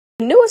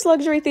Newest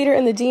luxury theater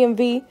in the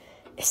DMV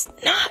is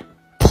not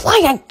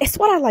playing. It's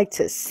what I like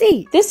to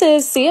see. This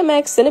is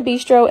CMX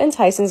Cinebistro and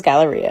Tyson's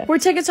Galleria, where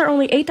tickets are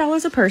only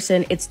 $8 a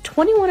person. It's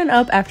 21 and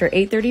up after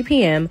 8:30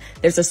 p.m.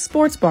 There's a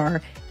sports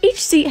bar.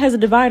 Each seat has a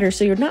divider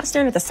so you're not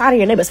staring at the side of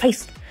your neighbor's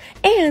face.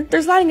 And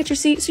there's lighting at your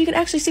seat so you can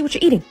actually see what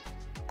you're eating.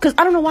 Because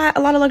I don't know why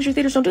a lot of luxury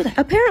theaters don't do that.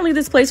 Apparently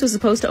this place was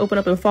supposed to open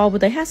up in fall,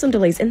 but they had some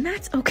delays, and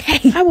that's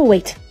okay. I will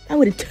wait. I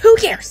waited 2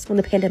 years when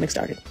the pandemic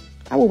started.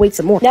 I will wait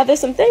some more. Now, there's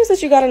some things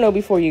that you gotta know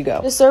before you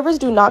go. The servers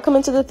do not come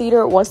into the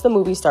theater once the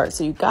movie starts,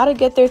 so you gotta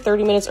get there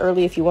 30 minutes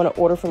early if you want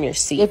to order from your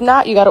seat. If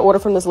not, you gotta order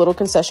from this little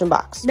concession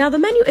box. Now, the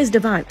menu is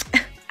divine.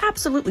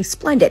 Absolutely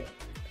splendid.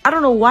 I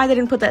don't know why they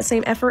didn't put that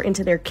same effort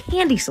into their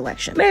candy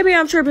selection. Maybe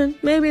I'm tripping.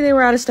 Maybe they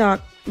were out of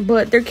stock.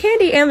 But their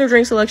candy and their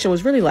drink selection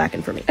was really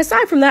lacking for me.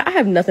 Aside from that, I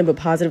have nothing but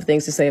positive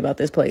things to say about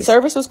this place.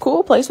 Service was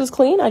cool, place was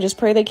clean. I just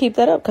pray they keep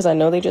that up because I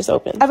know they just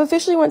opened. I've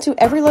officially went to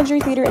every luxury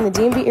theater in the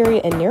DMV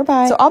area and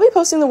nearby, so I'll be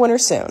posting the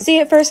winners soon. See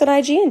you at first on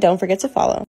IG and don't forget to follow.